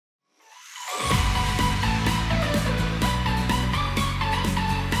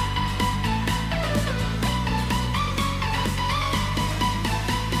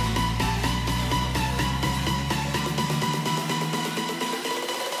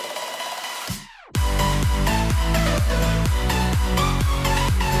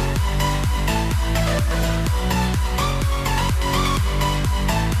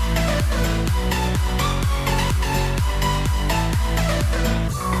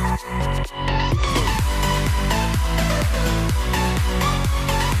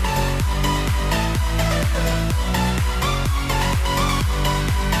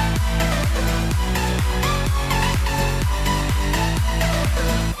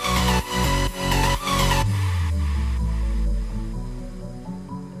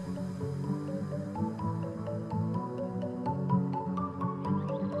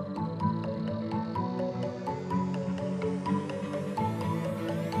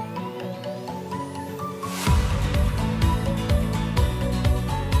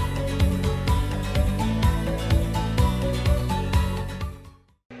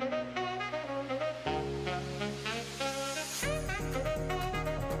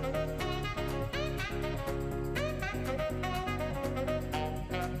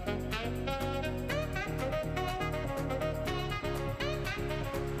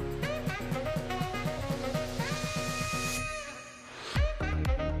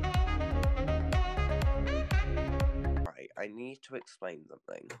need to explain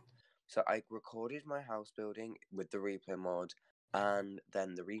something. So I recorded my house building with the replay mod, and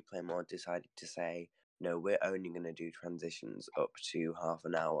then the replay mod decided to say, no, we're only going to do transitions up to half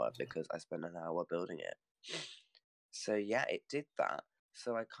an hour because I spent an hour building it. So yeah, it did that.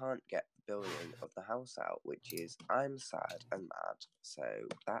 So I can't get the building of the house out, which is, I'm sad and mad. So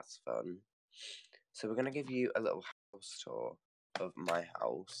that's fun. So we're going to give you a little house tour of my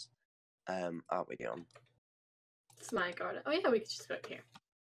house. Aren't we, Dion? It's my garden. Oh yeah, we could just go here.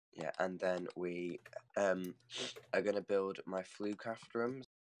 Yeah, and then we are going to build my flucraft rooms.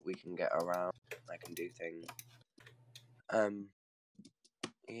 We can get around. I can do things.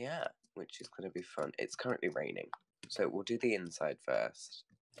 Yeah, which is going to be fun. It's currently raining, so we'll do the inside first.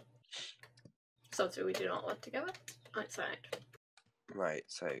 So we do not live together? Outside. Right,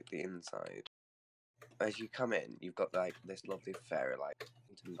 so the inside. As you come in, you've got like this lovely fairy light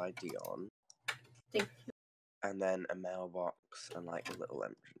painted by Dion. Thank you. And then a mailbox and like a little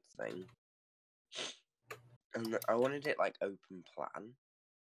entrance thing. And I wanted it like open plan.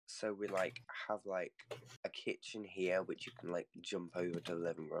 So we like have like a kitchen here which you can like jump over to the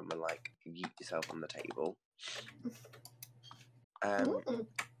living room and like yeet yourself on the table.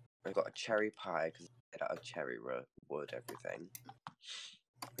 We've got a cherry pie because it's made out of cherry wood, everything.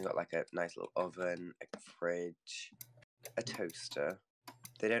 We've got like a nice little oven, a fridge, a toaster.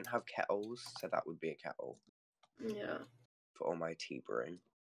 They don't have kettles, so that would be a kettle. Yeah. For all my tea brewing.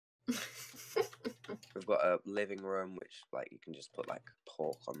 We've got a living room, which like you can just put like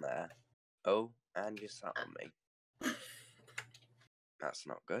pork on there. Oh, and you sat on me. That's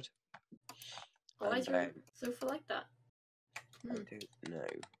not good. Why is your sofa like that? I don't know.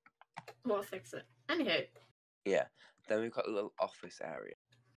 We'll fix it. Anywho. Yeah. Then we've got a little office area.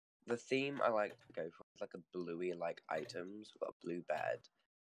 The theme I like to go for is like a bluey like items. We've got a blue bed.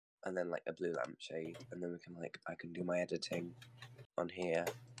 And then like a blue lampshade, and then we can like I can do my editing on here,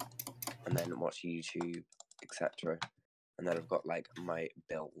 and then watch YouTube, etc. And then I've got like my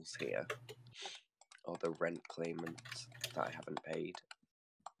bills here, or the rent claimants that I haven't paid.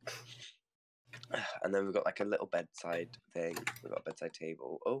 And then we've got like a little bedside thing. We've got a bedside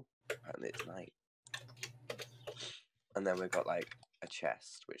table. Oh, apparently it's night. And then we've got like a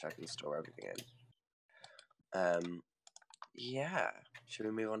chest which I can store everything in. Yeah. Should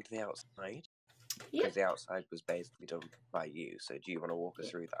we move on to the outside? Yeah. Because the outside was basically done by you, so do you want to walk us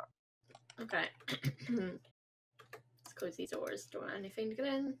through that? Okay. Let's close these doors. Don't want anything to get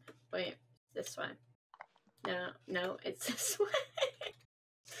in. Wait, this way. No, it's this way.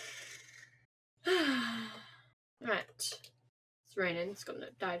 Right. It's raining. It's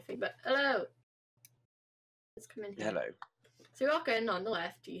gonna die thing, but hello. Let's come in here. Hello. So you walk in on the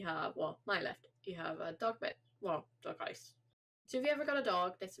left, you have, well, my left, you have a dog bed. Well, dog house. So if you ever got a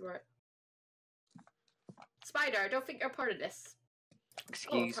dog, this is where... Spider, I don't think you're part of this.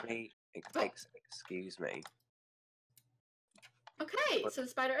 Excuse me. Excuse me. Okay, so the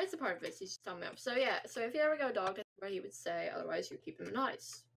spider is a part of this. He's just telling me off. So yeah, so if you ever got a dog, that's where he would say, otherwise you keep him in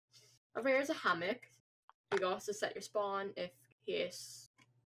ice. Over here is a hammock. You can also set your spawn if case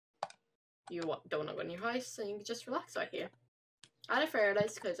you don't want to go in your house, and you can just relax out here. I had a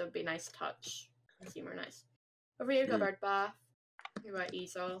fairlight because it would be nice to touch. Seem more nice. Over here you got a bird bath. You got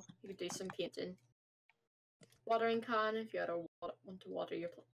easel. You could do some painting. Watering can if you want to water your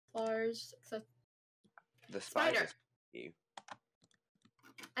flowers, etc. The spider. You.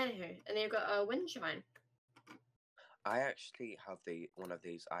 Anywho, and then you've got a wind chime. I actually have one of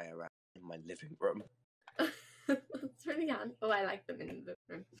these IRL in my living room. It's really handy. Oh, I like them in the living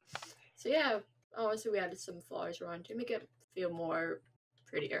room. So yeah, also we added some flowers around to make it feel more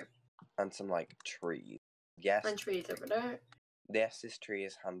prettier. And some like trees. Yes. And trees over there. Yes, this tree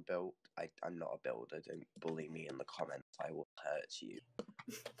is hand built. I'm not a builder. Don't bully me in the comments. I will hurt you.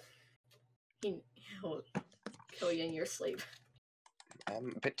 He'll kill you in your sleep. A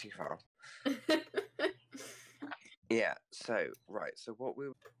bit too far. Yeah, so, right. So what we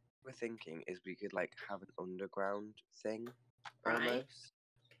were thinking is we could, like, have an underground thing. Almost. Right.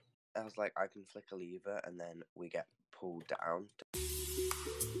 I was like, I can flick a lever and then we get pulled down.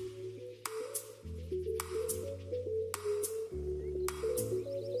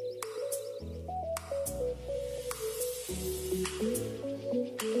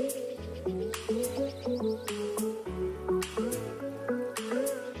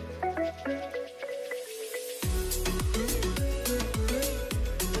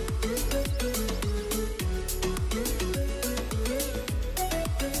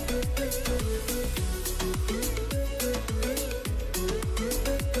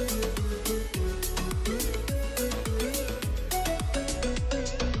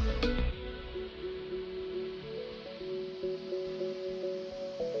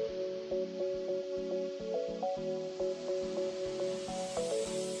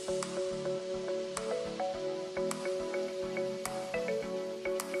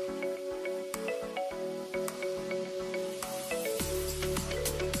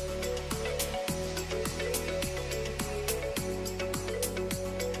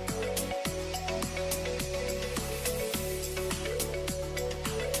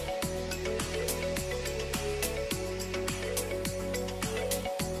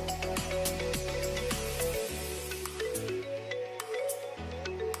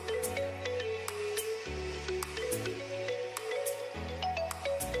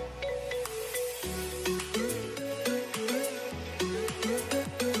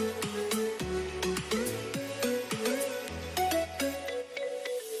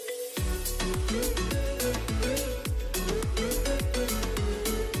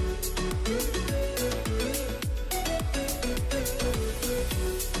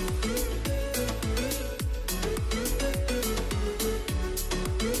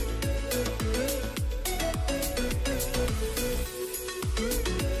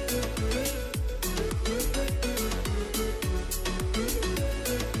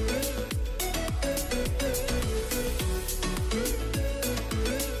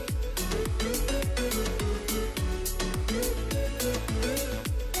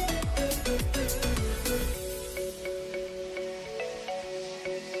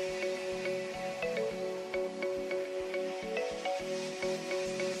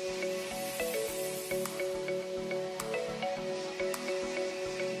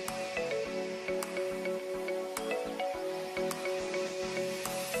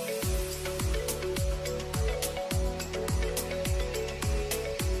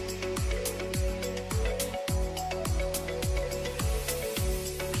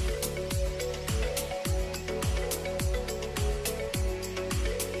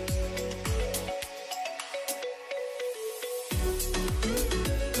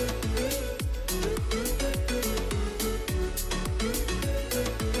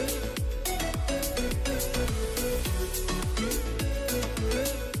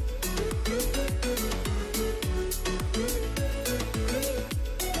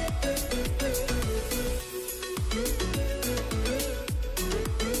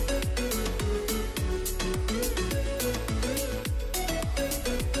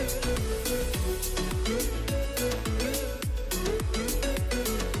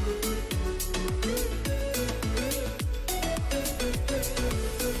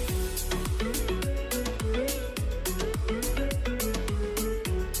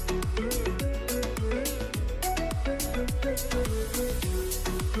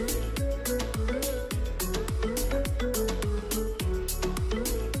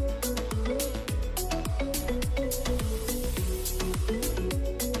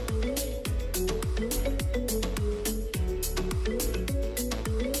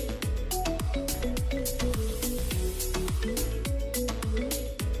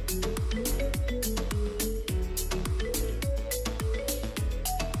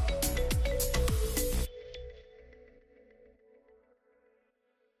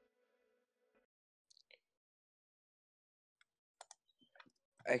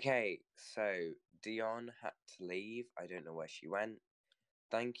 Okay, so Dion had to leave. I don't know where she went.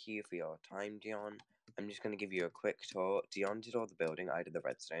 Thank you for your time, Dion. I'm just going to give you a quick tour. Dion did all the building. I did the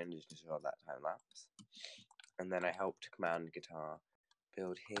redstone, just to show that time lapse. And then I helped Command Guitar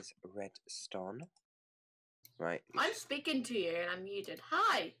build his redstone. Right. I'm speaking to you and I'm muted.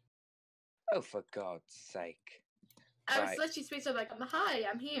 Hi! Oh, for God's sake. I was Right. literally speaking like, hi,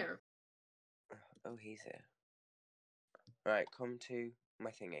 I'm here. Oh, he's here. Right, come to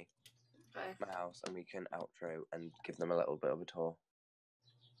my thingy. Okay. My house, and we can outro and give them a little bit of a tour.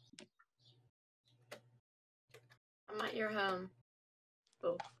 I'm at your home.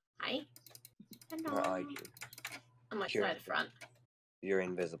 Oh, hi. Hello. Where are you? I'm like right at the front. You're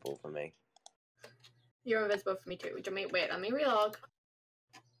invisible for me. You're invisible for me too. Wait, let me relog.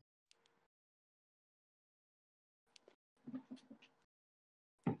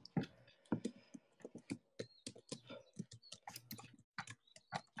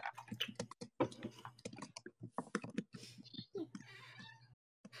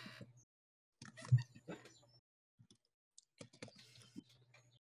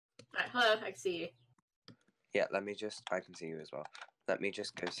 Alright, hello, I can see you. Yeah, I can see you as well. Let me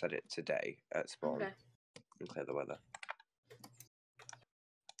just go set it today at spawn. Okay. And clear the weather.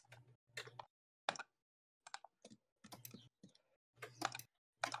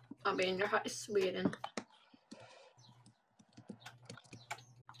 I'll be in your house, Sweden.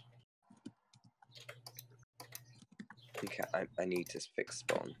 Okay, I need to fix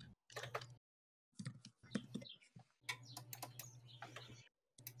spawn.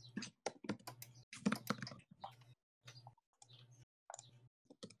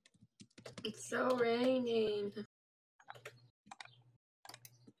 It's so raining.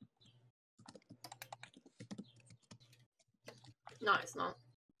 No, it's not.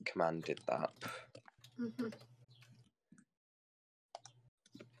 Command did that.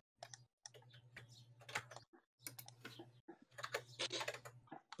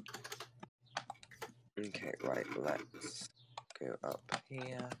 Okay, right, let's go up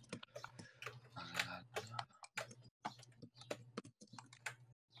here.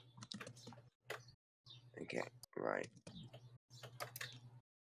 Okay, right.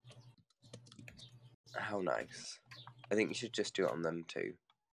 How nice. I think you should just do it on them too.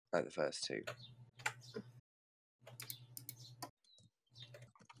 Like the first two.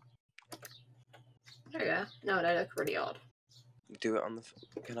 There you go. No, that looks pretty odd. Do it on the...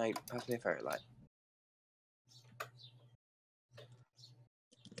 Can I pass me a fairy light?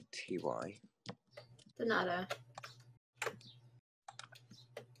 TY. De nada.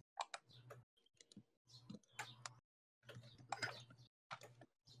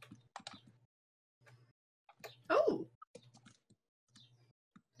 Oh!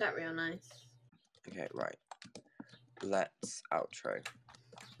 That real nice. Okay, right. Let's outro.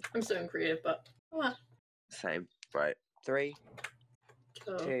 I'm so creative, but what? Same. Right. 3,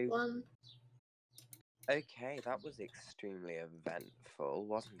 2, 1. Okay, that was extremely eventful,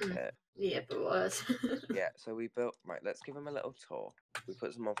 wasn't it? Yep, it was. Yeah, so we built... Right, let's give them a little tour. We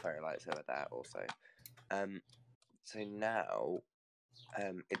put some more fairy lights over there also. So now...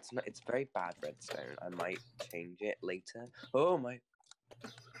 it's very bad redstone. I might change it later. Oh my...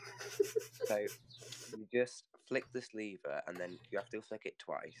 So, you just flick this lever, and then you have to flick it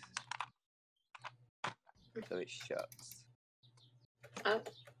twice. So it shuts. Oh.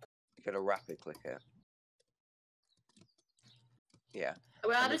 You gotta rapid click it. Yeah.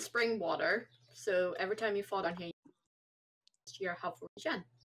 We added spring water, so every time you fall down here, you're half regen.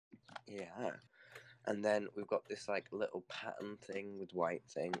 Yeah. And then we've got this like little pattern thing with white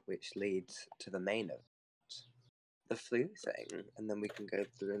thing, which leads to the main event, the flu thing, and then we can go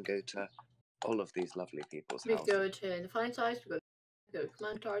through and go to all of these lovely people's houses. We go to the fine size, we go to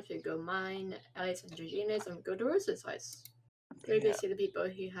command towers, we go mine, Alex and Georgina's, and we go to Rose's house. We go see the people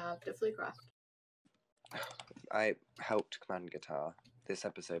who have the flu craft. I helped Command Guitar this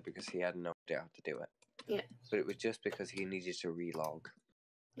episode because he had no idea how to do it. Yeah. But it was just because he needed to relog.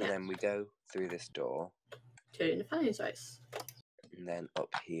 Yeah. And then we go through this door. To the fine size. And then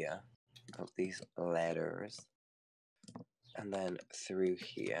up here, up these ladders. And then through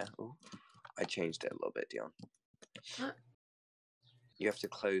here. Ooh, I changed it a little bit, Dion. What? You have to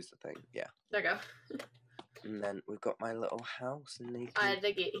close the thing, yeah. There you go. And then we've got my little house. And I had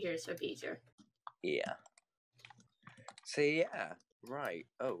the gate here so it'd be easier. Yeah. So yeah, right.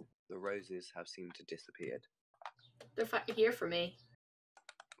 Oh, the roses have seemed to disappeared. They're here for me.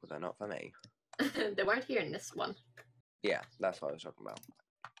 Well, they're not for me. They weren't here in this one. Yeah, that's what I was talking about.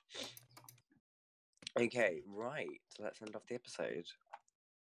 Okay, right. So let's end off the episode.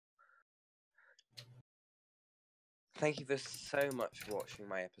 thank you for so much for watching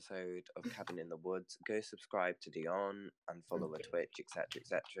my episode of Cabin in the Woods. Go subscribe to Dion and follow her Twitch, etc.,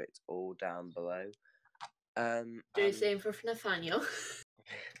 etc. It's all down below. Do the same for Nathaniel.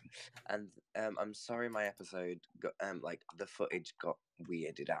 And I'm sorry my episode got like the footage got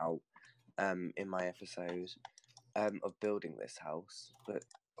weirded out in my episode of building this house, but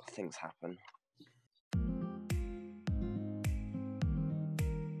things happen.